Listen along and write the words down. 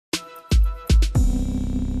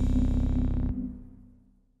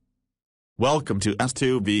Welcome to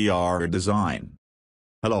S2VR Design.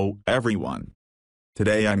 Hello everyone.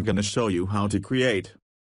 Today I'm gonna show you how to create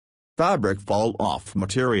Fabric Falloff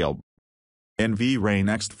Material in V-Ray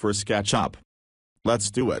Next for SketchUp. Let's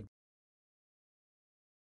do it.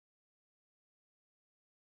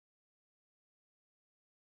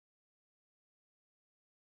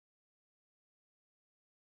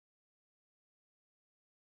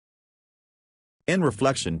 In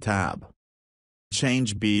Reflection tab,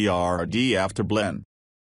 change BRD to blend.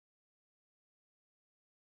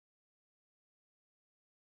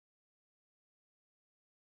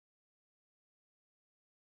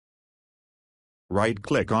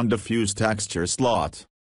 Right-click on Diffuse Texture slot.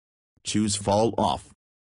 Choose Fall Off.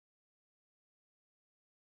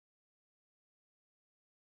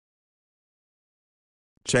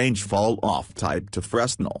 Change Fall Off type to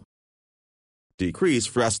Fresnel. Decrease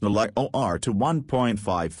Fresnel IOR to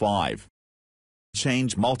 1.55.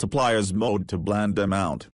 Change Multipliers mode to Blend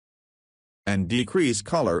Amount. And decrease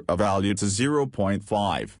Color value to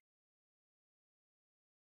 0.5.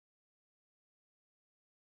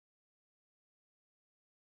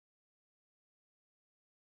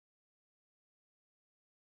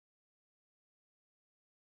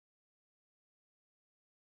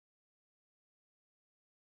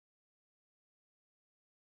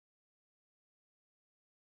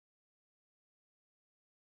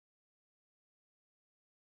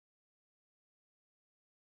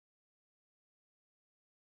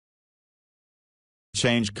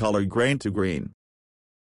 Change color grain to green.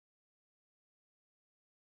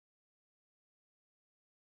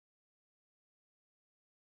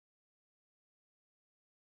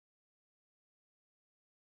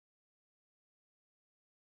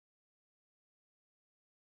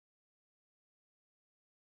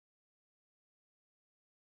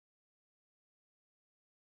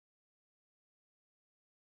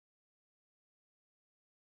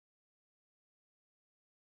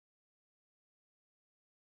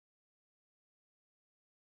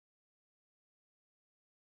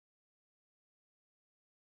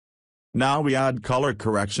 Now we add color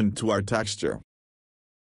correction to our texture.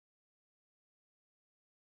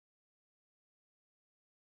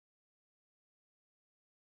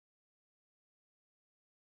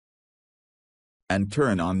 And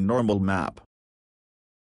turn on normal map.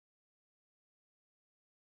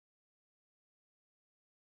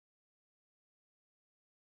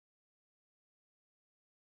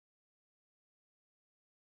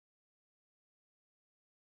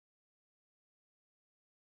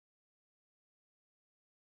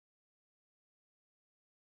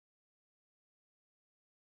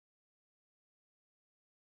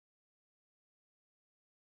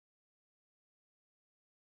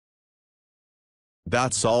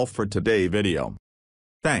 That's all for today's video.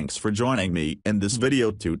 Thanks for joining me in this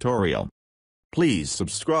video tutorial. Please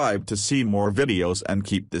subscribe to see more videos and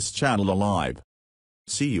keep this channel alive.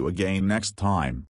 See you again next time.